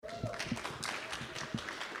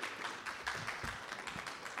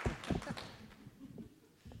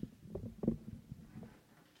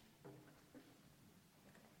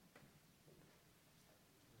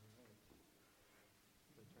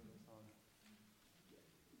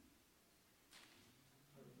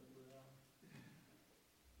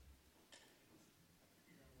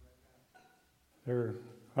There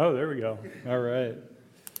we go. All right.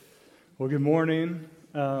 Well, good morning.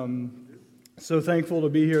 So thankful to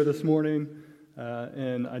be here this morning.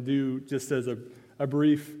 And I do, just as a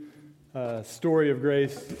brief story of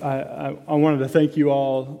grace, I wanted to thank you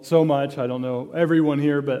all so much. I don't know everyone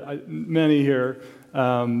here, but many here.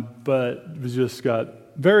 But just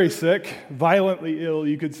got very sick, violently ill,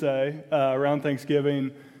 you could say, around Thanksgiving.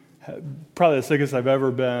 Probably the sickest I've ever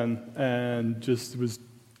been, and just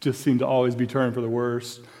seemed to always be turning for the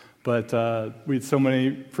worst. But we had so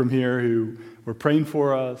many from here who were praying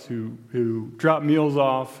for us, who dropped meals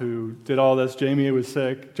off, who did all this. Jamie was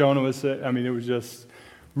sick, Jonah was sick. I mean, it was just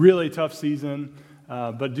really tough season.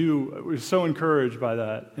 But we're so encouraged by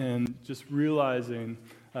that, and just realizing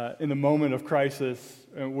in the moment of crisis,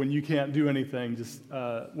 when you can't do anything, just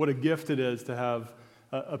what a gift it is to have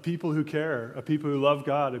a people who care, a people who love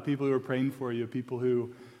God, a people who are praying for you, people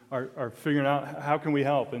who are figuring out how can we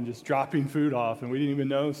help, and just dropping food off. And we didn't even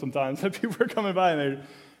know sometimes that people were coming by and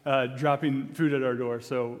they're dropping food at our door.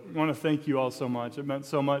 So I want to thank you all so much. It meant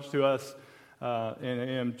so much to us, and I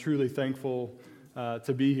am truly thankful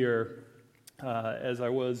to be here. As I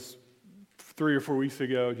was 3 or 4 weeks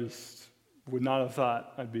ago, just would not have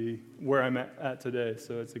thought I'd be where I'm at today.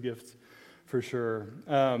 So it's a gift for sure.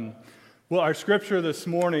 Well, our scripture this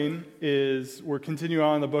morning we're continuing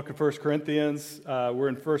on in the book of 1 Corinthians. We're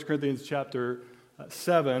in 1 Corinthians chapter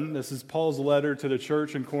 7. This is Paul's letter to the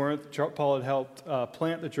church in Corinth. Paul had helped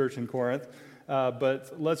plant the church in Corinth.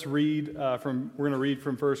 But let's read we're going to read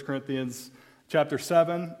from 1 Corinthians chapter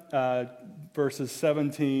 7, verses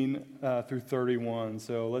 17 through 31.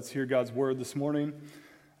 So let's hear God's word this morning.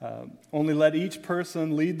 Only let each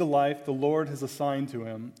person lead the life the Lord has assigned to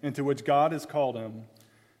him, and to which God has called him.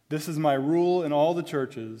 This is my rule in all the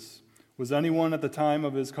churches. Was anyone at the time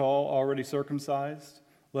of his call already circumcised?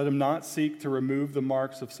 Let him not seek to remove the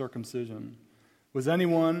marks of circumcision. Was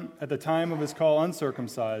anyone at the time of his call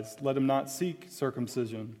uncircumcised? Let him not seek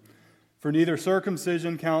circumcision. For neither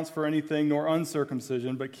circumcision counts for anything nor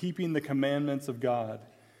uncircumcision, but keeping the commandments of God.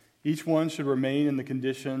 Each one should remain in the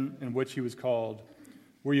condition in which he was called.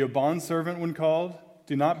 Were you a bondservant when called?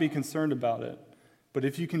 Do not be concerned about it. But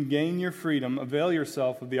if you can gain your freedom, avail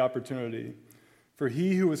yourself of the opportunity. For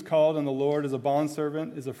he who is called in the Lord as a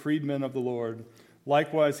bondservant is a freedman of the Lord.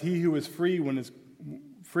 Likewise, he who is free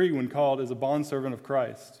when called is a bondservant of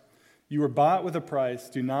Christ. You were bought with a price.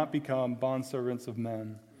 Do not become bondservants of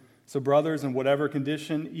men. So, brothers, in whatever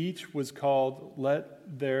condition each was called, let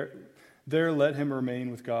him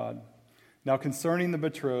remain with God. Now, concerning the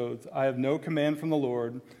betrothed, I have no command from the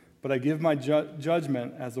Lord, but I give my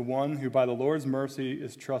judgment as the one who by the Lord's mercy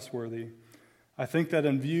is trustworthy. I think that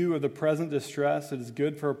in view of the present distress, it is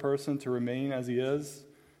good for a person to remain as he is.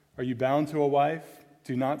 Are you bound to a wife?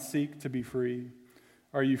 Do not seek to be free.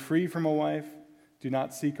 Are you free from a wife? Do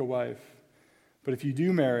not seek a wife. But if you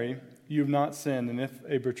do marry, you have not sinned, and if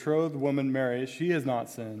a betrothed woman marries, she has not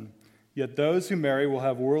sinned. Yet those who marry will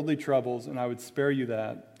have worldly troubles, and I would spare you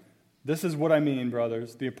that. This is what I mean,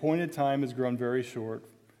 brothers. The appointed time has grown very short.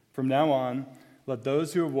 From now on, let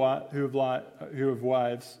those who have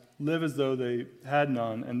wives live as though they had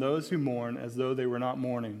none, and those who mourn as though they were not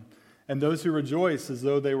mourning, and those who rejoice as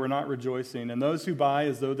though they were not rejoicing, and those who buy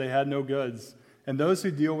as though they had no goods, and those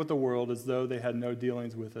who deal with the world as though they had no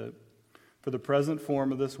dealings with it. For the present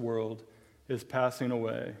form of this world is passing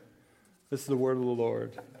away. This is the word of the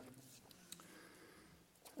Lord.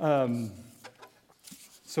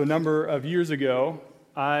 So a number of years ago,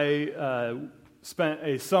 I spent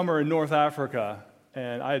a summer in North Africa,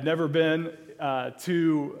 and I had never been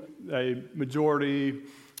to a majority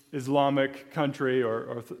Islamic country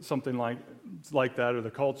or something like that, or the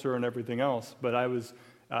culture and everything else. But I was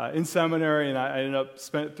in seminary, and I ended up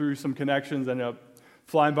through some connections, ended up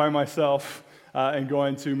flying by myself and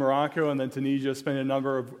going to Morocco and then Tunisia, spending a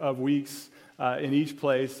number of weeks in each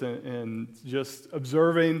place and just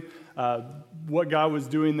observing what God was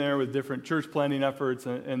doing there with different church planting efforts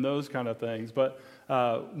and those kind of things. But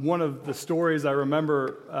one of the stories I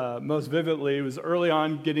remember most vividly was early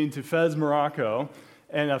on getting to Fez, Morocco,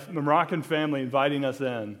 and a Moroccan family inviting us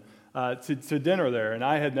in to dinner there. And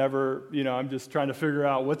I had never, I'm just trying to figure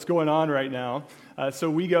out what's going on right now.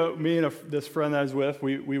 So me and this friend I was with,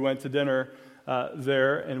 we went to dinner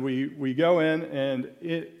there, and we go in, and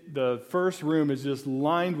the first room is just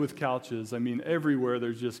lined with couches. I mean, everywhere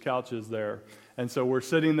there's just couches there. And so we're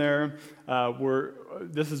sitting there.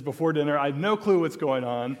 This is before dinner. I have no clue what's going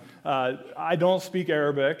on. I don't speak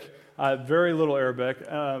Arabic. very little Arabic.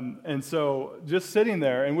 And so just sitting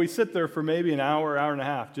there, and we sit there for maybe an hour, hour and a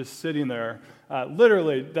half, just sitting there.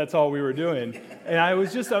 Literally, that's all we were doing. And I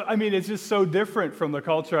was just, it's just so different from the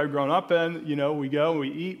culture I've grown up in. We go, we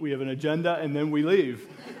eat, we have an agenda, and then we leave.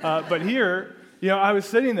 But here, I was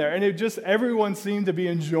sitting there, and everyone seemed to be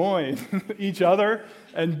enjoying each other,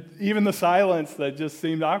 and even the silence that just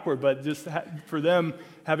seemed awkward. But just for them,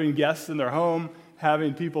 having guests in their home,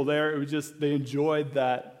 having people there, it was just, they enjoyed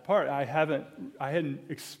that part. I hadn't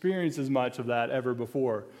experienced as much of that ever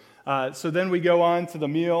before. So then we go on to the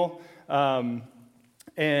meal,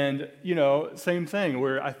 and, same thing,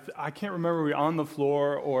 where I can't remember if we were on the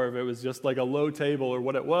floor or if it was just like a low table or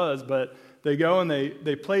what it was, but they go and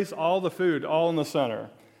they place all the food all in the center,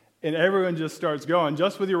 and everyone just starts going,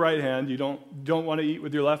 just with your right hand. You don't want to eat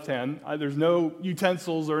with your left hand. There's no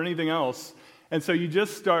utensils or anything else. And so you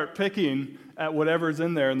just start picking at whatever's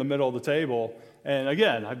in there in the middle of the table. And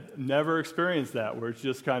again, I've never experienced that, where it's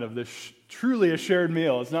just kind of this truly a shared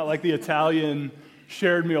meal. It's not like the Italian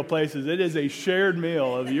shared meal places. It is a shared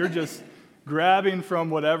meal of you're just grabbing from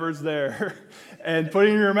whatever's there and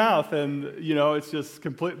putting it in your mouth. And, it's just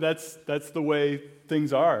complete. That's the way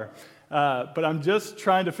things are. But I'm just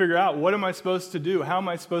trying to figure out, what am I supposed to do? How am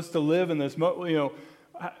I supposed to live in this?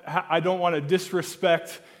 I don't want to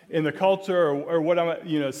disrespect in the culture or what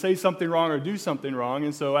I'm, say something wrong or do something wrong.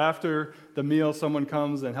 And so after the meal, someone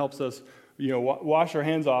comes and helps us, wash our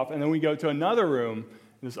hands off. And then we go to another room.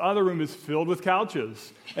 This other room is filled with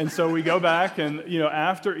couches. And so we go back and,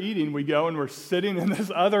 after eating, we go and we're sitting in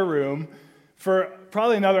this other room for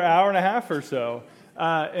probably another hour and a half or so.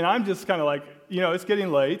 And I'm just kind of like, it's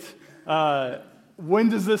getting late. When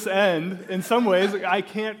does this end? In some ways, I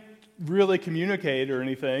can't really communicate or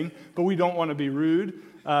anything, but we don't want to be rude.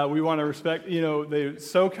 We want to respect, they're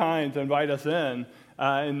so kind to invite us in.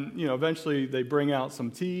 And, eventually they bring out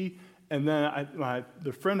some tea. And then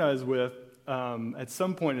the friend I was with, at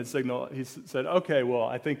some point in Signal, he said, okay, well,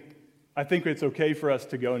 I think it's okay for us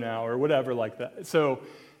to go now, or whatever like that. So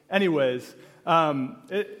anyways,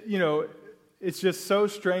 it's just so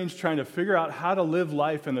strange trying to figure out how to live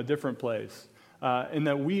life in a different place. And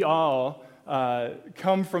that we all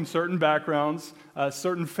come from certain backgrounds,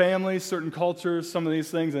 certain families, certain cultures, some of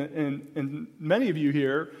these things. And many of you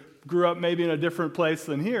here grew up maybe in a different place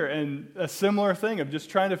than here, and a similar thing of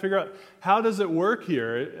just trying to figure out, how does it work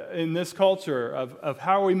here in this culture of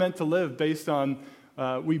how are we meant to live based on,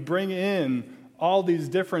 we bring in all these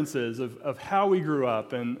differences of how we grew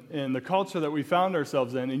up and the culture that we found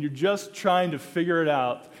ourselves in, and you're just trying to figure it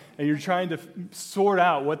out, and you're trying to sort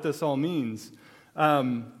out what this all means.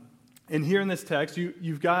 And here in this text,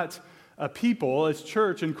 you've got a people, it's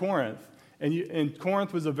church in Corinth. And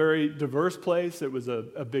Corinth was a very diverse place. It was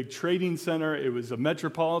a big trading center. It was a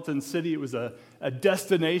metropolitan city. It was a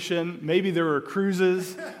destination. Maybe there were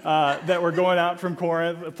cruises that were going out from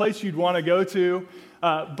Corinth, a place you'd want to go to.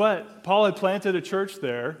 But Paul had planted a church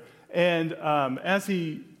there. And as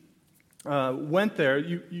he went there,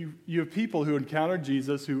 you have people who encountered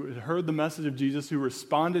Jesus, who had heard the message of Jesus, who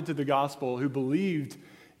responded to the gospel, who believed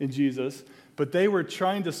in Jesus. But they were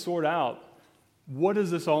trying to sort out, what does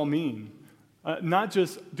this all mean? Not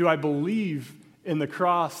just, do I believe in the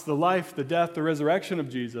cross, the life, the death, the resurrection of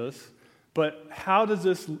Jesus, but how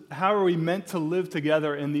are we meant to live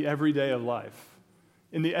together in the everyday of life?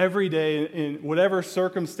 In the everyday, in whatever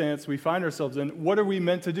circumstance we find ourselves in, what are we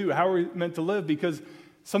meant to do? How are we meant to live? Because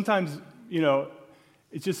sometimes,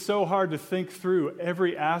 it's just so hard to think through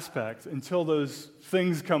every aspect until those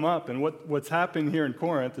things come up. And what's happening here in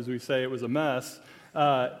Corinth, as we say, it was a mess,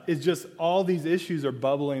 is just all these issues are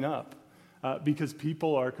bubbling up. Because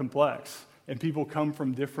people are complex, and people come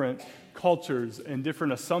from different cultures and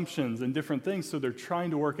different assumptions and different things, so they're trying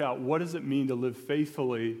to work out, what does it mean to live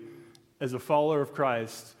faithfully as a follower of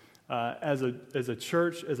Christ, as a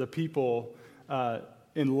church, as a people,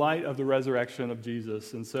 in light of the resurrection of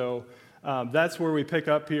Jesus. And so that's where we pick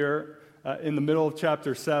up here in the middle of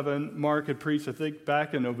chapter 7. Mark had preached, I think,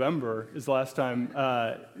 back in November is the last time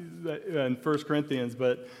in 1 Corinthians,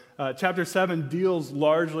 but chapter 7 deals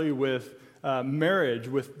largely with marriage,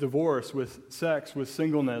 with divorce, with sex, with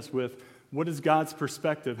singleness, with what is God's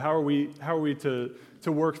perspective? How are we to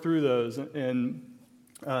work through those? And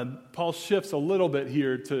Paul shifts a little bit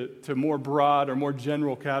here to more broad or more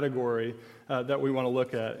general category that we want to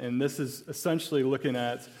look at. And this is essentially looking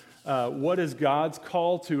at what is God's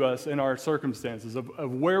call to us in our circumstances,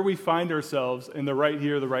 of where we find ourselves in the right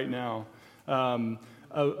here, the right now,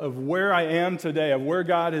 of where I am today, of where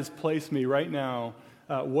God has placed me right now.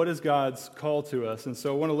 What is God's call to us? And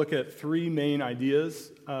so I want to look at three main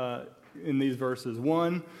ideas in these verses.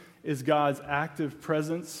 One is God's active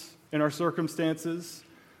presence in our circumstances.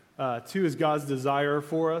 2 is God's desire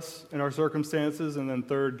for us in our circumstances. And then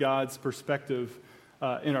 3rd, God's perspective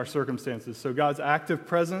in our circumstances. So God's active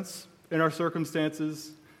presence in our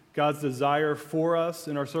circumstances, God's desire for us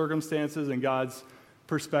in our circumstances, and God's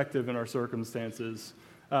perspective in our circumstances.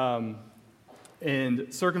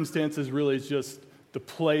 And circumstances really is just the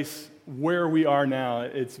place where we are now.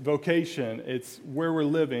 It's vocation, it's where we're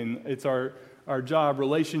living, it's our job,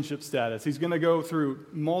 relationship status. He's going to go through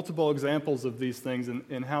multiple examples of these things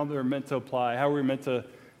and how they're meant to apply, how we're meant to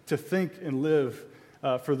think and live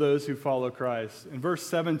for those who follow Christ. In verse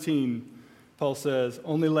 17, Paul says,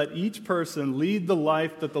 "Only let each person lead the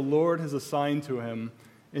life that the Lord has assigned to him,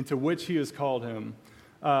 into which he has called him."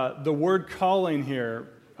 The word calling here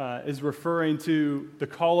is referring to the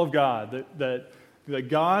call of God, that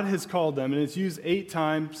God has called them, and it's used 8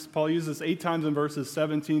 times. Paul uses this 8 times in verses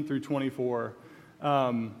 17 through 24.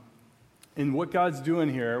 And what God's doing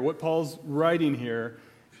here, what Paul's writing here,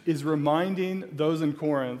 is reminding those in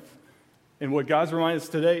Corinth, and what God's reminding us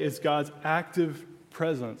today is God's active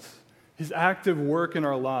presence, his active work in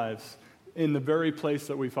our lives, in the very place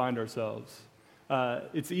that we find ourselves.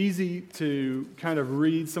 It's easy to kind of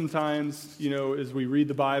read sometimes, as we read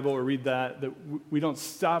the Bible or read that we don't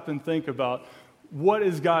stop and think about what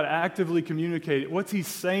is God actively communicating? What's he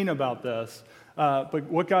saying about this? But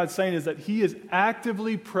what God's saying is that he is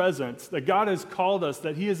actively present, that God has called us,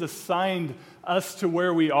 that he has assigned us to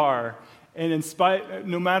where we are. And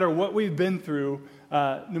no matter what we've been through,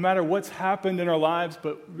 no matter what's happened in our lives,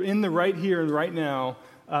 but in the right here and right now,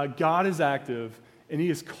 God is active, and he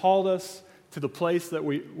has called us to the place that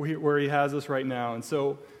where he has us right now. And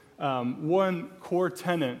so one core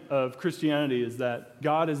tenet of Christianity is that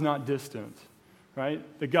God is not distant, right?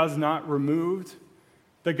 That God's not removed,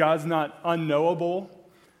 that God's not unknowable,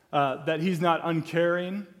 that he's not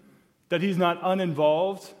uncaring, that he's not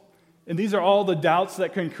uninvolved. And these are all the doubts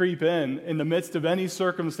that can creep in the midst of any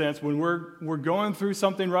circumstance when we're going through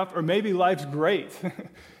something rough, or maybe life's great,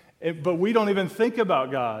 but we don't even think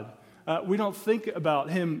about God. We don't think about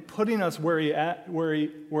him putting us where he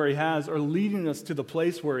has, or leading us to the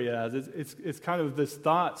place where he has. It's kind of this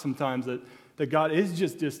thought sometimes that God is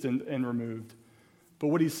just distant and removed. But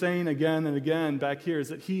what he's saying again and again back here is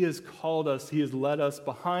that he has called us, he has led us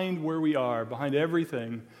behind where we are, behind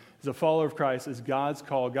everything. As a follower of Christ, is God's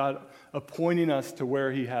call, God appointing us to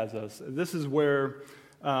where he has us. This is where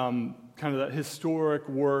kind of that historic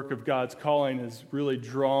work of God's calling is really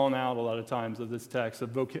drawn out a lot of times of this text,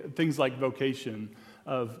 of things like vocation,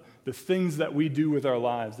 of the things that we do with our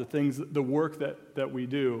lives, the work that we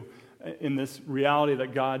do, in this reality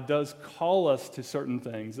that God does call us to certain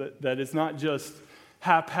things, that it's not just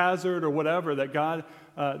haphazard or whatever,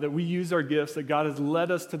 that we use our gifts, that God has led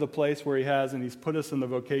us to the place where he has, and he's put us in the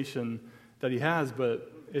vocation that he has,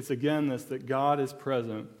 but it's again this, that God is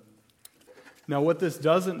present. Now, what this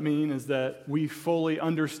doesn't mean is that we fully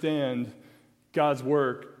understand God's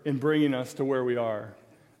work in bringing us to where we are.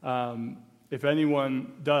 If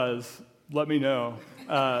anyone does, let me know.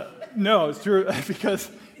 No, it's true, because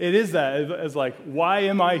it is that. It's like, why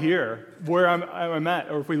am I here, where I'm at?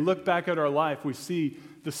 Or if we look back at our life, we see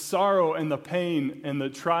the sorrow and the pain and the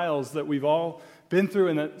trials that we've all been through,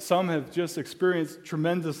 and that some have just experienced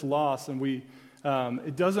tremendous loss, and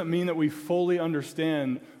it doesn't mean that we fully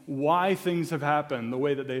understand why things have happened the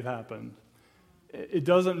way that they've happened. It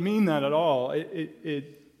doesn't mean that at all.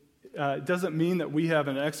 It doesn't mean that we have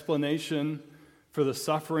an explanation for the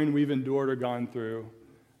suffering we've endured or gone through.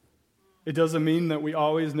 It doesn't mean that we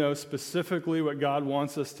always know specifically what God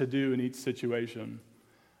wants us to do in each situation.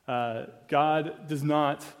 God does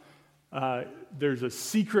not, there's a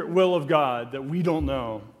secret will of God that we don't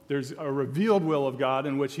know. There's a revealed will of God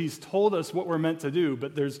in which he's told us what we're meant to do,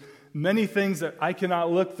 but there's many things that I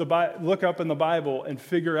cannot look up in the Bible and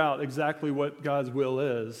figure out exactly what God's will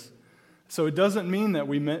is. So it doesn't mean that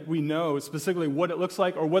we know specifically what it looks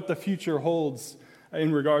like or what the future holds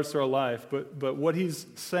in regards to our life, but what he's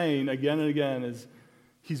saying again and again is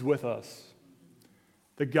he's with us.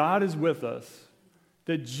 That God is with us.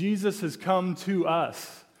 That Jesus has come to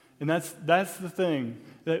us. And that's the thing,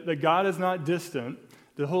 that God is not distant.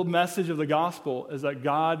 The whole message of the gospel is that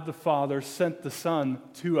God the Father sent the Son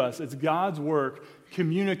to us. It's God's work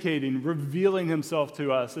communicating, revealing himself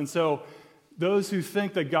to us. And so those who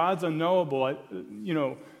think that God's unknowable,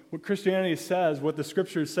 what Christianity says, what the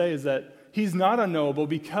scriptures say is that he's not unknowable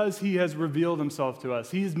because he has revealed himself to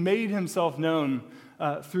us. He's made himself known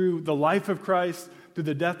through the life of Christ, through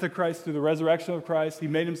the death of Christ, through the resurrection of Christ. He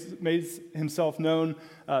made himself known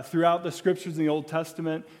throughout the scriptures in the Old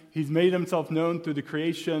Testament. He's made himself known through the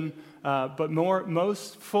creation, but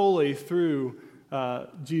most fully through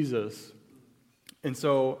Jesus. And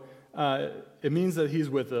so it means that he's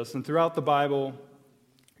with us. And throughout the Bible,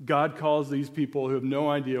 God calls these people who have no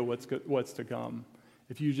idea what's to come.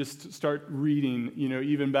 If you just start reading,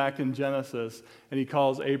 even back in Genesis, and he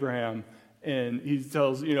calls Abraham, and he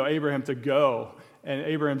tells, Abraham to go. And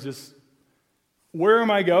Abraham's just, where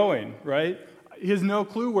am I going, right? He has no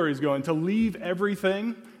clue where he's going. To leave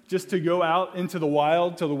everything just to go out into the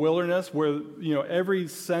wild, to the wilderness, where, every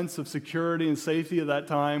sense of security and safety at that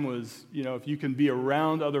time was, if you can be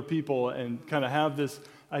around other people and kind of have this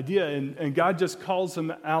idea. And God just calls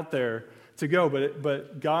him out there to go.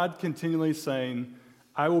 But God continually saying,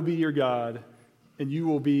 I will be your God, and you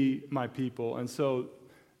will be my people. And so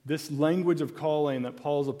this language of calling that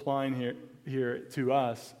Paul's applying here to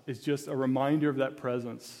us is just a reminder of that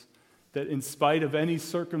presence, that in spite of any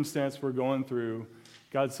circumstance we're going through,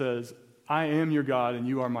 God says, I am your God, and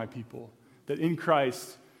you are my people. That in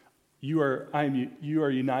Christ, you are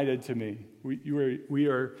united to me. We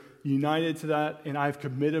are united to that, and I've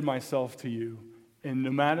committed myself to you. And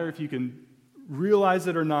no matter if you can realize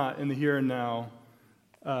it or not in the here and now,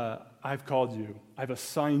 I've called you. I've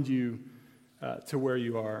assigned you to where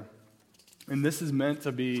you are. And this is meant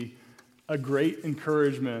to be a great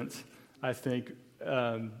encouragement, I think,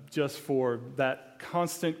 just for that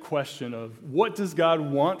constant question of, what does God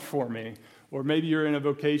want for me? Or maybe you're in a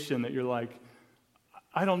vocation that you're like,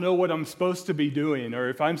 I don't know what I'm supposed to be doing, or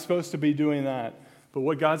if I'm supposed to be doing that. But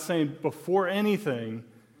what God's saying before anything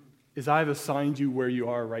is, I've assigned you where you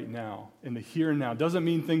are right now, in the here and now. Doesn't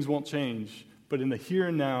mean things won't change, but in the here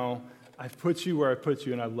and now, I've put you where I put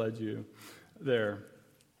you, and I've led you there.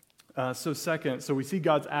 So we see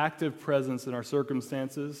God's active presence in our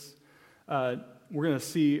circumstances. We're going to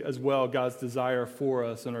see as well God's desire for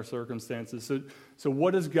us in our circumstances. So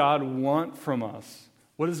what does God want from us?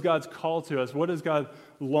 What is God's call to us? What does God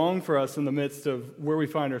long for us in the midst of where we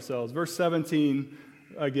find ourselves? Verse 17,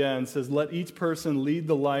 again, says, let each person lead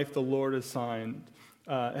the life the Lord has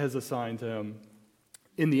assigned to him.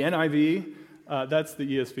 In the NIV, that's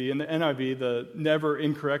the ESV. In the NIV, the never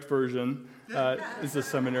incorrect version, is a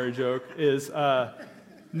seminary joke, is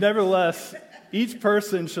nevertheless, each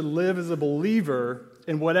person should live as a believer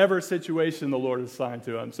in whatever situation the Lord has assigned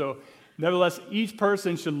to him. So, nevertheless, each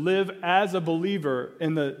person should live as a believer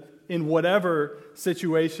in whatever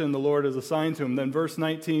situation the Lord has assigned to him. Then verse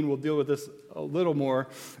 19, we'll deal with this a little more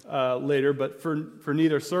later, but for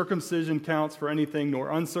neither circumcision counts for anything nor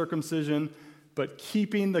uncircumcision, but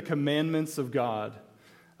keeping the commandments of God.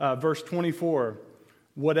 Verse 24,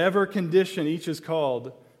 whatever condition each is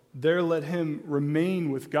called, there let him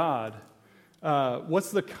remain with God.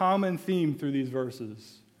 What's the common theme through these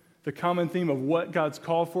verses? The common theme of what God's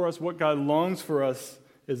called for us, what God longs for us,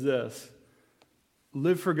 is this: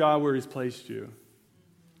 live for God where he's placed you.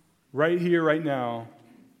 Right here, right now,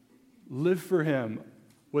 live for him.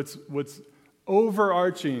 What's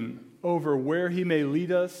overarching over where he may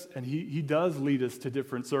lead us, and he does lead us to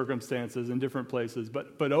different circumstances and different places,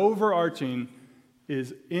 but overarching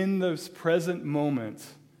is, in this present moment,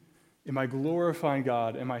 am I glorifying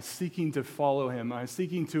God? Am I seeking to follow him? Am I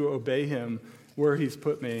seeking to obey him where he's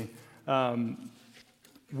put me?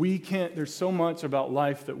 There's so much about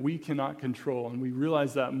life that we cannot control, and we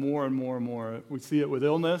realize that more and more and more. We see it with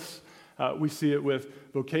illness. We see it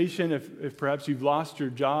with vocation. If perhaps you've lost your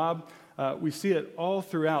job, we see it all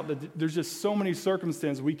throughout. There's just so many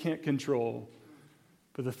circumstances we can't control.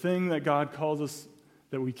 But the thing that God calls us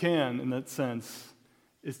that we can, in that sense,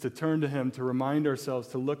 is to turn to him, to remind ourselves,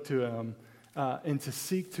 to look to him, and to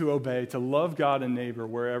seek to obey, to love God and neighbor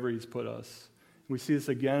wherever he's put us. We see this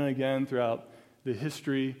again and again throughout the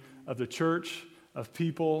history of the church, of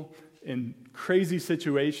people in crazy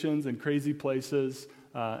situations and crazy places,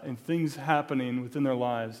 and things happening within their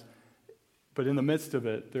lives. But in the midst of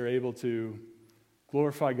it, they're able to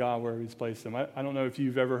glorify God wherever he's placed them. I don't know if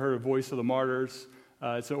you've ever heard of Voice of the Martyrs.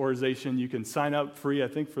 It's an organization. You can sign up free, I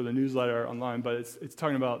think, for the newsletter online, but it's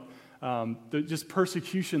talking about just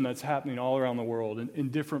persecution that's happening all around the world, in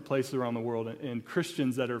different places around the world, and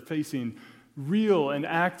Christians that are facing real and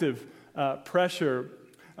active pressure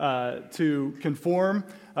to conform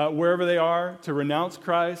wherever they are, to renounce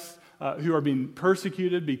Christ, who are being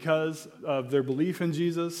persecuted because of their belief in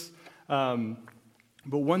Jesus.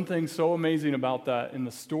 But one thing so amazing about that, and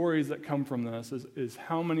the stories that come from this, is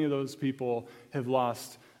how many of those people have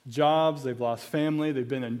lost jobs, they've lost family, they've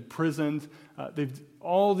been imprisoned,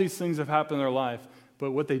 all these things have happened in their life.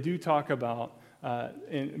 But what they do talk about,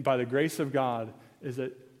 by the grace of God, is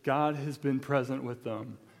that God has been present with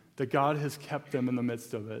them, that God has kept them in the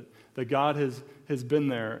midst of it, that God has been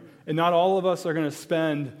there. And not all of us are going to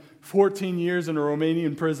spend 14 years in a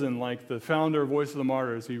Romanian prison like the founder of Voice of the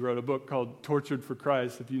Martyrs. He wrote a book called Tortured for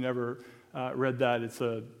Christ. If you never read that, it's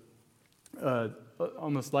a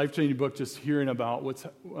almost life-changing book, just hearing about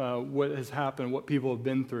what has happened, what people have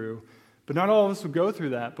been through. But not all of us will go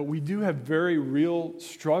through that, but we do have very real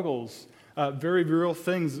struggles, very real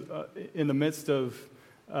things in the midst of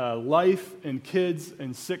life and kids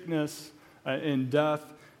and sickness and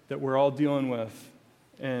death that we're all dealing with.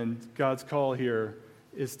 And God's call here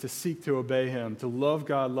is to seek to obey him, to love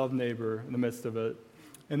God, love neighbor in the midst of it.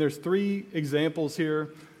 And there's 3 examples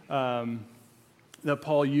here that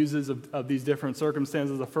Paul uses of these different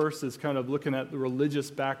circumstances. The first is kind of looking at the religious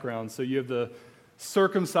background. So you have the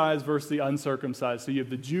circumcised versus the uncircumcised. So you have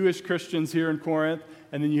the Jewish Christians here in Corinth,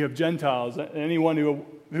 and then you have Gentiles, anyone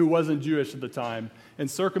who wasn't Jewish at the time. And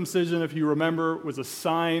circumcision, if you remember, was a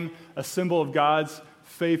sign, a symbol of God's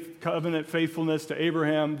covenant faithfulness to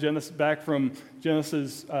Abraham, back from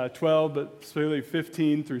Genesis 12, but specifically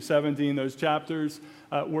 15 through 17, those chapters,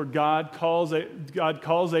 where God calls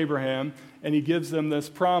Abraham, and he gives them this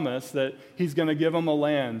promise that he's going to give them a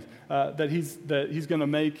land, that he's going to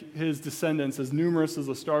make his descendants as numerous as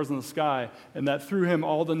the stars in the sky, and that through him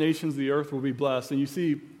all the nations of the earth will be blessed. And you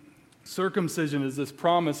see, circumcision is this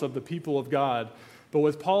promise of the people of God. But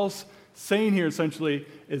what Paul's saying here essentially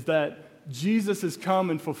is that Jesus has come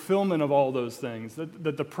in fulfillment of all those things,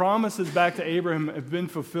 that the promises back to Abraham have been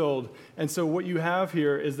fulfilled. And so what you have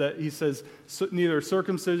here is that he says neither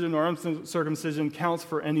circumcision nor uncircumcision counts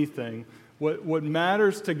for anything. What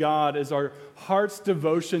matters to God is our heart's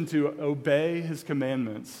devotion to obey his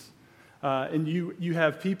commandments. And you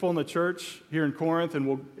have people in the church here in Corinth,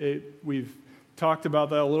 and we've talked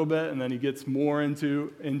about that a little bit, and then he gets more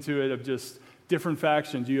into it of just different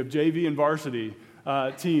factions. You have JV and varsity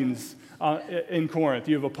teams in Corinth.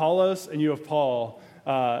 You have Apollos and you have Paul.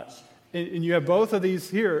 And you have both of these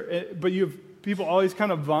here, but you have people always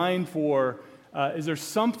kind of vying for, is there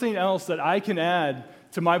something else that I can add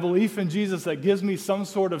to my belief in Jesus that gives me some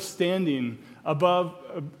sort of standing above,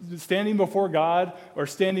 standing before God or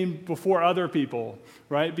standing before other people,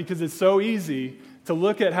 right? Because it's so easy to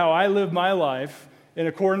look at how I live my life in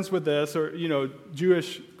accordance with this, or,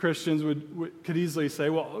 Jewish Christians could easily say,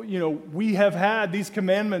 well, we have had these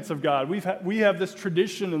commandments of God. We have this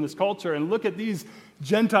tradition and this culture, and look at these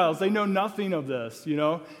Gentiles. They know nothing of this,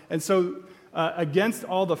 And so against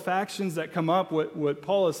all the factions that come up, what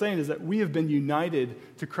Paul is saying is that we have been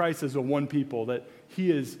united to Christ as a one people, that he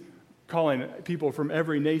is calling people from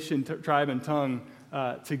every nation, tribe, and tongue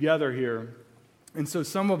together here. And so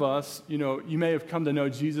some of us, you may have come to know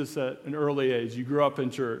Jesus at an early age. You grew up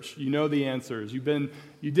in church. You know the answers. You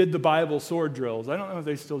did the Bible sword drills. I don't know if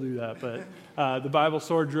they still do that, but the Bible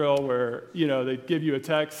sword drill where, they give you a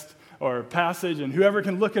text or a passage, and whoever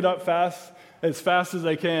can look it up as fast as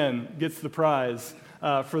they can gets the prize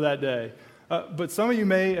for that day. But some of you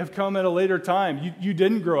may have come at a later time. You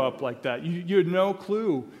didn't grow up like that. You had no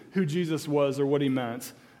clue who Jesus was or what he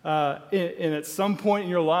meant. And at some point in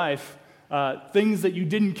your life, things that you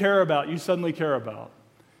didn't care about, you suddenly care about.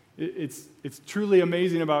 It's truly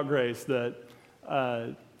amazing about grace that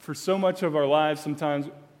for so much of our lives, sometimes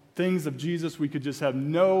things of Jesus we could just have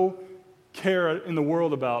no care in the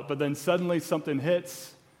world about, but then suddenly something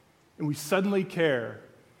hits, and we suddenly care.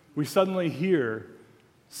 We suddenly hear.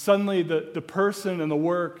 Suddenly the person and the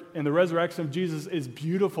work and the resurrection of Jesus is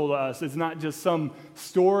beautiful to us. It's not just some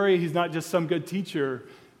story. He's not just some good teacher,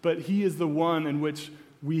 but he is the one in which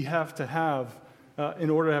we have to have,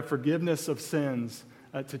 in order to have forgiveness of sins,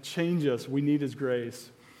 to change us, we need his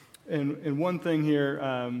grace. And one thing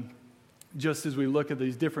here, just as we look at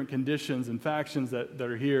these different conditions and factions that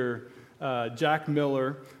are here, Jack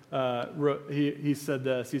Miller, he said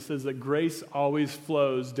this. He says that grace always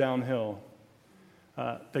flows downhill.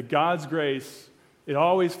 That God's grace, it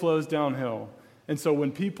always flows downhill. And so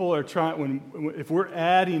when people are if we're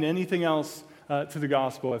adding anything else to the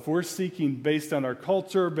gospel, if we're seeking based on our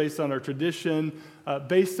culture, based on our tradition,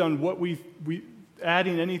 based on what we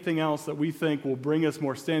adding anything else that we think will bring us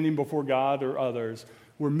more standing before God or others,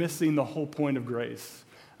 we're missing the whole point of grace.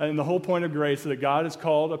 And the whole point of grace is that God has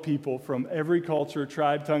called a people from every culture,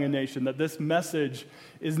 tribe, tongue, and nation, that this message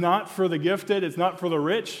is not for the gifted, it's not for the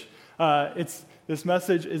rich, this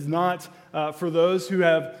message is not for those who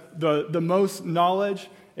have the most knowledge,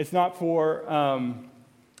 it's not for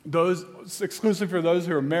exclusively for those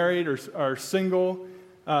who are married or are single,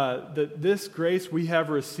 that this grace we have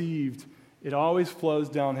received, it always flows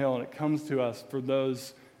downhill, and it comes to us for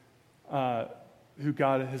those who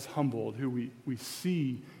God has humbled, who we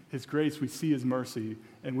see his grace, we see his mercy,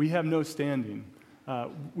 and we have no standing.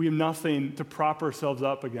 We have nothing to prop ourselves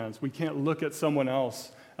up against. We can't look at someone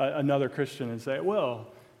else, another Christian, and say, well,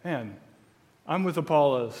 man, I'm with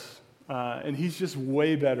Apollos, and he's just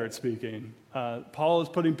way better at speaking. Paul is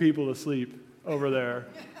putting people to sleep over there,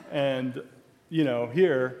 and,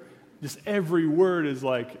 here, just every word is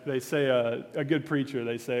like, they say a good preacher,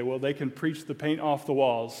 they say, well, they can preach the paint off the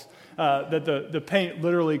walls, that the paint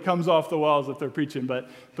literally comes off the walls if they're preaching, but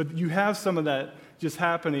you have some of that just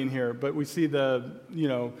happening here, but we see the,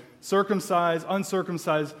 circumcised,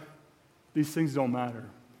 uncircumcised, these things don't matter.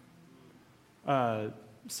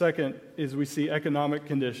 Second is we see economic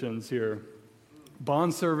conditions here.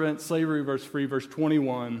 Bondservant, slavery versus free, verse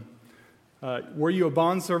 21. Were you a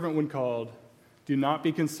bondservant when called? Do not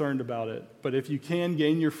be concerned about it. But if you can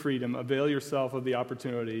gain your freedom, avail yourself of the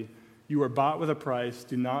opportunity. You are bought with a price.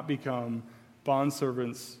 Do not become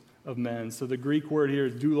bondservants of men. So the Greek word here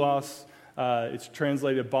is doulos. It's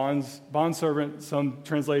translated bondservant. Some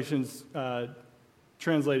translations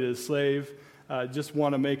translated as slave. Just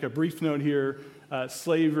want to make a brief note here.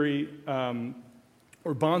 Slavery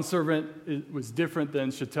or bondservant was different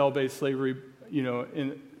than chattel-based slavery,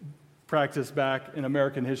 in practice back in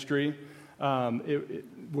American history,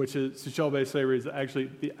 which is chattel-based slavery is actually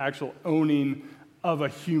the actual owning of a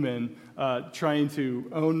human, trying to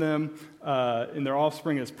own them and their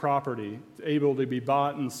offspring as property, able to be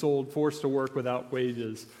bought and sold, forced to work without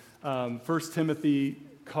wages. 1 Timothy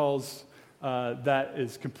calls that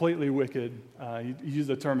is completely wicked. He used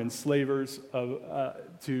the term enslavers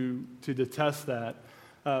to detest that.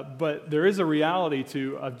 But there is a reality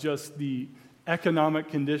of just the economic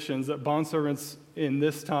conditions that bondservants in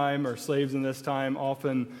this time or slaves in this time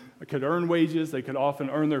often could earn wages. They could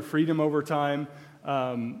often earn their freedom over time.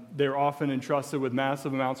 They're often entrusted with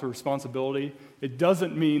massive amounts of responsibility. It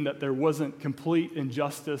doesn't mean that there wasn't complete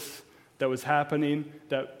injustice that was happening,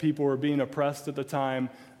 that people were being oppressed at the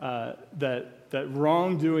time, that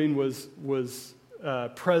wrongdoing was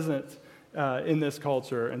present in this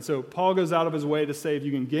culture. And so Paul goes out of his way to say, if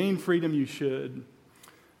you can gain freedom, you should.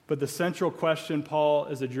 But the central question Paul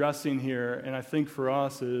is addressing here, and I think for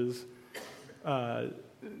us is, right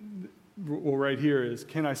here is,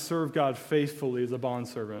 can I serve God faithfully as a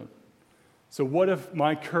bondservant? So what if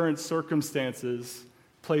my current circumstances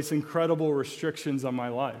place incredible restrictions on my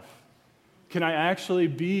life? Can I actually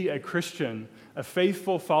be a Christian, a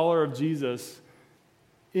faithful follower of Jesus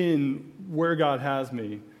in where God has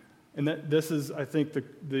me? And this is, I think,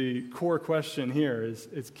 the core question here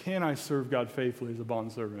is can I serve God faithfully as a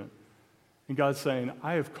bondservant? And God's saying,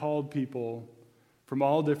 I have called people from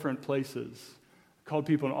all different places, called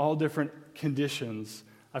people in all different conditions.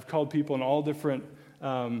 I've called people in all different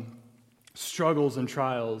struggles and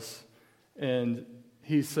trials. And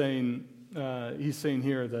he's saying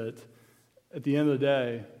here that at the end of the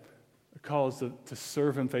day, a call is to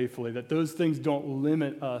serve him faithfully, that those things don't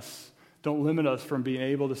limit us from being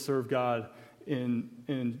able to serve God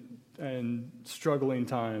in struggling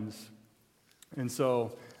times. And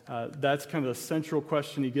so that's kind of the central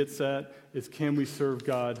question he gets at, is can we serve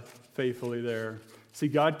God faithfully there? See,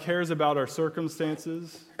 God cares about our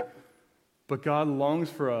circumstances, but God longs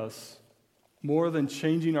for us more than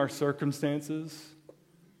changing our circumstances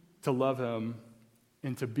to love him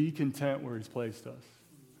and to be content where he's placed us.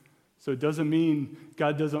 So it doesn't mean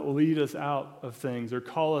God doesn't lead us out of things or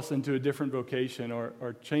call us into a different vocation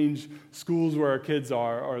or change schools where our kids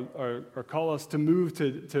are or call us to move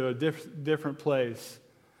to a different place.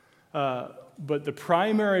 But the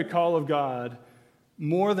primary call of God,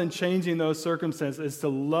 more than changing those circumstances, is to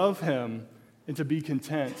love him and to be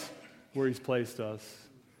content where he's placed us.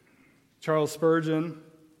 Charles Spurgeon,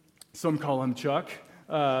 some call him Chuck.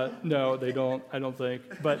 No, they don't, I don't think.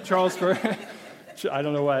 But Charles Spurgeon, I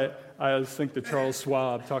don't know why. I always think that Charles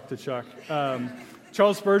Schwab talked to Chuck.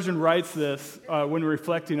 Charles Spurgeon writes this when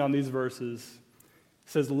reflecting on these verses. He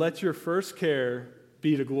says, "Let your first care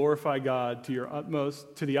be to glorify God to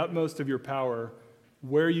the utmost of your power,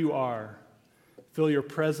 where you are. Fill your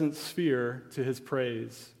present sphere to his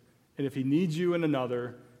praise. And if he needs you in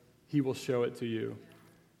another, he will show it to you.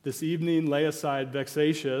 This evening, lay aside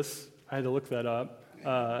vexatious," I had to look that up,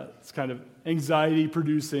 it's kind of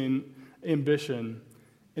anxiety-producing ambition,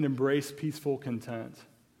 and embrace peaceful content.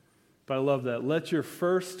 But I love that. Let your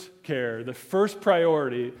first care, the first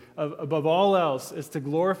priority above all else, is to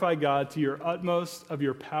glorify God to your utmost of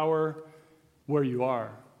your power where you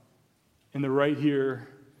are, in the right here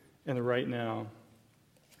and the right now.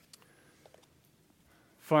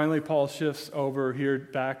 Finally, Paul shifts over here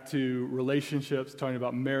back to relationships, talking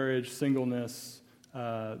about marriage, singleness,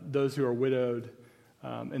 those who are widowed.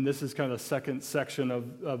 And this is kind of the second section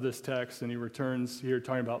of this text, and he returns here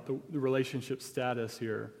talking about the relationship status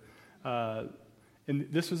here. And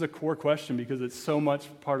this was a core question because it's so much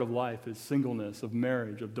part of life, is singleness, of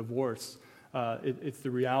marriage, of divorce. It's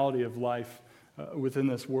the reality of life within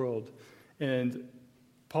this world. And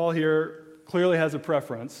Paul here clearly has a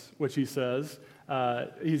preference, which he says.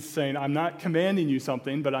 He's saying, I'm not commanding you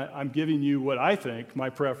something, but I'm giving you what I think, my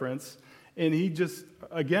preference. And he just,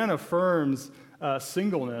 again, affirms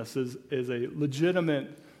singleness is a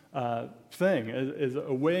legitimate thing, is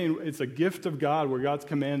a way. It's a gift of God where God's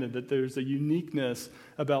commanded that there's a uniqueness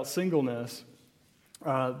about singleness,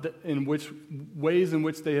 in which ways in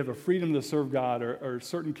which they have a freedom to serve God, or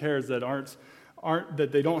certain cares that aren't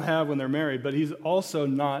that they don't have when they're married. But he's also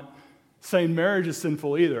not saying marriage is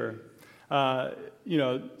sinful either.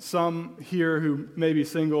 Some here who may be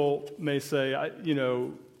single may say,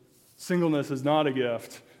 singleness is not a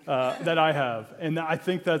gift that I have. And I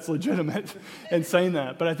think that's legitimate in saying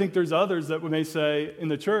that. But I think there's others that may say in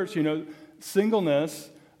the church, singleness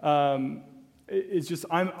is just,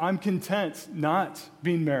 I'm content not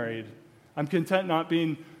being married. I'm content not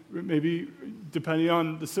being, maybe depending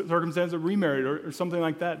on the circumstance, of remarried or something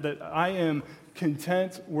like that, that I am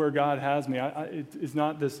content where God has me. It's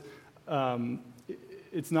not this...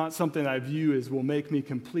 it's not something I view as will make me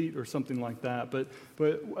complete or something like that. But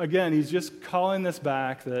again, he's just calling this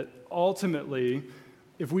back that ultimately,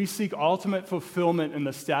 if we seek ultimate fulfillment in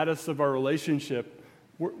the status of our relationship,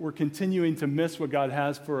 we're continuing to miss what God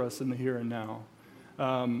has for us in the here and now.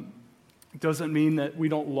 It doesn't mean that we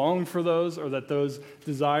don't long for those or that those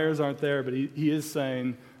desires aren't there, but he is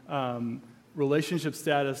saying relationship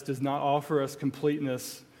status does not offer us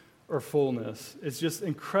completeness or fullness. It's just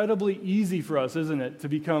incredibly easy for us, isn't it, to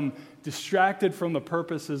become distracted from the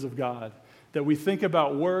purposes of God. That we think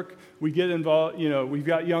about work, we get involved, we've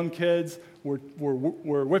got young kids, we're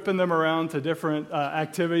whipping them around to different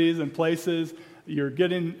activities and places. You're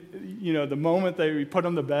getting, the moment that we put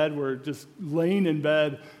them to bed, we're just laying in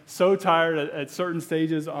bed, so tired at certain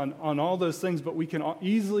stages on all those things, but we can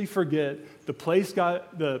easily forget the places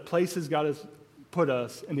God has put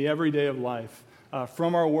us in the everyday of life.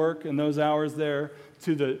 From our work and those hours there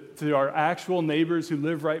to our actual neighbors who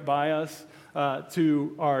live right by us,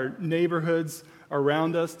 to our neighborhoods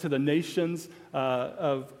around us, to the nations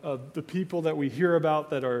of the people that we hear about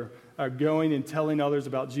that are going and telling others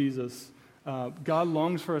about Jesus. God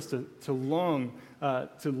longs for us to long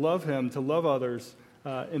to love Him, to love others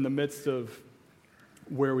in the midst of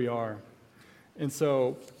where we are. And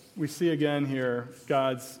so we see again here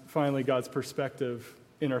God's perspective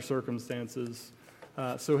in our circumstances.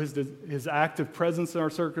 So his active presence in our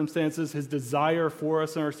circumstances, his desire for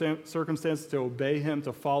us in our circumstances to obey him,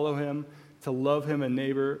 to follow him, to love him and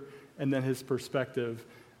neighbor, and then his perspective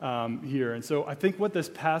here. And so I think what this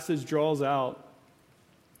passage draws out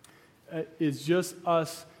is just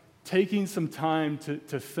us taking some time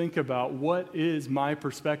to think about what is my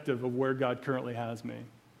perspective of where God currently has me,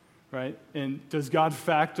 right? And does God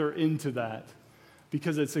factor into that?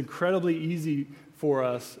 Because it's incredibly easy for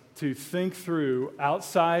us to think through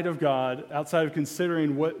outside of God, outside of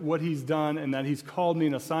considering what he's done and that he's called me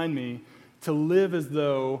and assigned me, to live as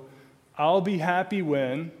though I'll be happy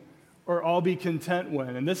when, or I'll be content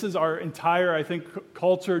when. And this is our entire, I think,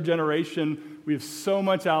 culture, generation. We have so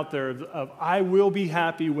much out there of I will be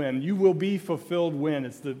happy when, you will be fulfilled when.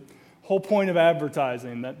 It's the whole point of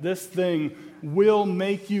advertising, that this thing will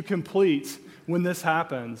make you complete when this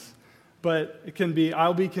happens. But it can be,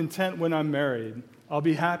 I'll be content when I'm married. I'll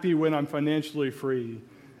be happy when I'm financially free.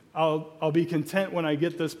 I'll be content when I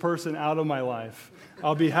get this person out of my life.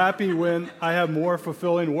 I'll be happy when I have more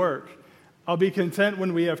fulfilling work. I'll be content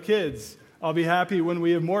when we have kids. I'll be happy when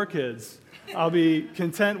we have more kids. I'll be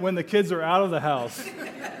content when the kids are out of the house.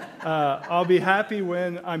 I'll be happy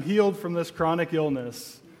when I'm healed from this chronic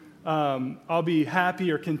illness. I'll be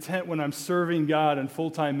happy or content when I'm serving God in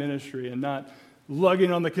full-time ministry and not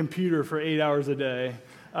lugging on the computer for 8 hours a day.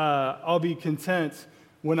 I'll be content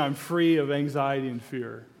when I'm free of anxiety and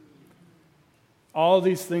fear. All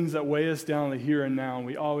these things that weigh us down the here and now, and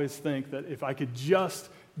we always think that if I could just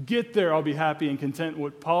get there, I'll be happy and content.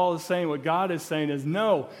 What Paul is saying, what God is saying is,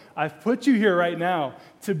 no, I've put you here right now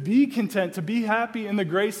to be content, to be happy in the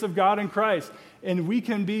grace of God in Christ. And we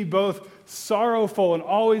can be both sorrowful and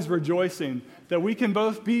always rejoicing, that we can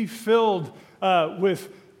both be filled with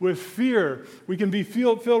fear. We can be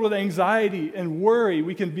filled with anxiety and worry.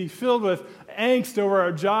 We can be filled with angst over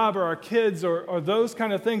our job or our kids or those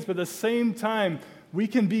kind of things. But at the same time, we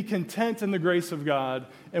can be content in the grace of God,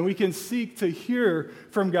 and we can seek to hear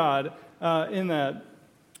from God in that.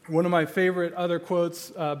 One of my favorite other quotes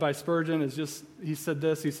by Spurgeon is just, he said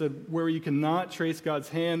this, he said, where you cannot trace God's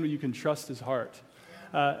hand, you can trust his heart.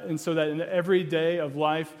 And so that in every day of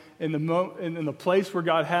life, in the place where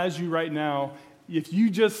God has you right now, if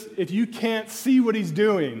you can't see what he's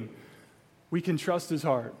doing, we can trust his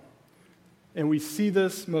heart. And we see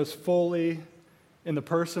this most fully in the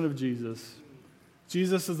person of Jesus.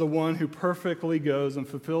 Jesus is the one who perfectly goes and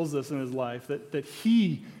fulfills this in his life, that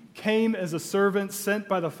he came as a servant sent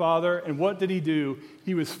by the Father, and what did he do?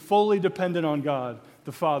 He was fully dependent on God,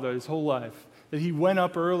 the Father, his whole life. That he went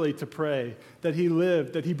up early to pray, that he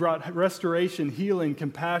lived, that he brought restoration, healing,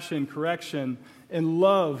 compassion, correction, and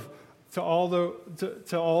love to all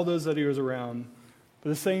those that he was around. But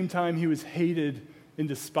at the same time, he was hated and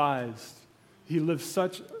despised. He lived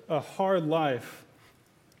such a hard life,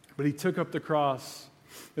 but he took up the cross.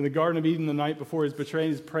 In the Garden of Eden the night before he was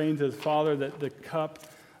betrayed, he's praying to his Father that the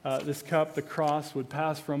cross would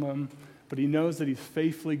pass from him, but he knows that he's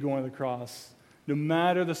faithfully going to the cross. No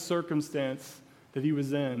matter the circumstance that he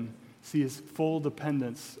was in, see his full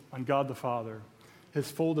dependence on God the Father, his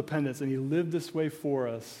full dependence, and he lived this way for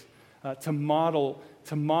us to model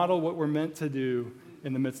what we're meant to do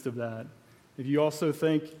in the midst of that. If you also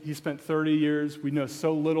think he spent 30 years, we know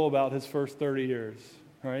so little about his first 30 years,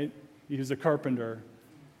 right? He was a carpenter.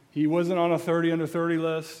 He wasn't on a 30 under 30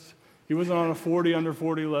 list. He wasn't on a 40 under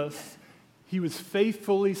 40 list. He was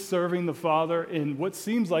faithfully serving the Father in what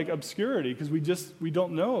seems like obscurity because we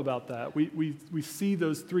don't know about that. We see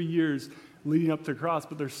those 3 years leading up to the cross,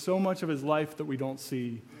 but there's so much of his life that we don't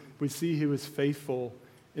see. We see he was faithful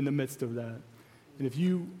in the midst of that. And if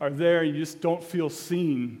you are there, you just don't feel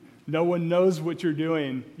seen. No one knows what you're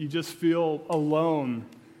doing. You just feel alone.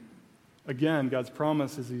 Again, God's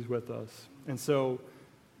promise is he's with us. And so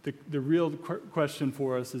the real question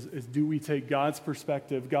for us is do we take God's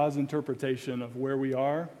perspective, God's interpretation of where we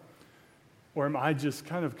are, or am I just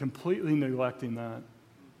kind of completely neglecting that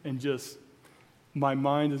and just my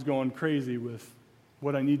mind is going crazy with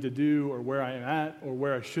what I need to do or where I am at or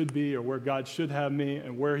where I should be or where God should have me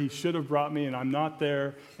and where he should have brought me and I'm not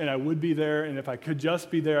there and I would be there and if I could just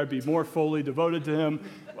be there, I'd be more fully devoted to him.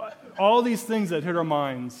 All these things that hit our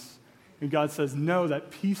minds. And God says, no, that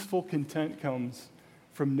peaceful content comes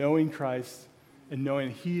from knowing Christ and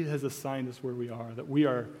knowing he has assigned us where we are, that we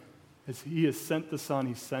are, as he has sent the Son,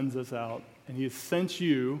 he sends us out. And he has sent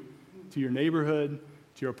you to your neighborhood,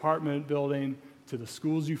 to your apartment building, to the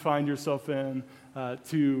schools you find yourself in,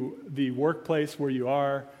 to the workplace where you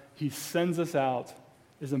are. He sends us out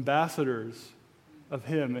as ambassadors of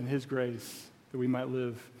him and his grace that we might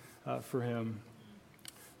live for him.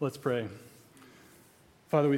 Let's pray. Father, we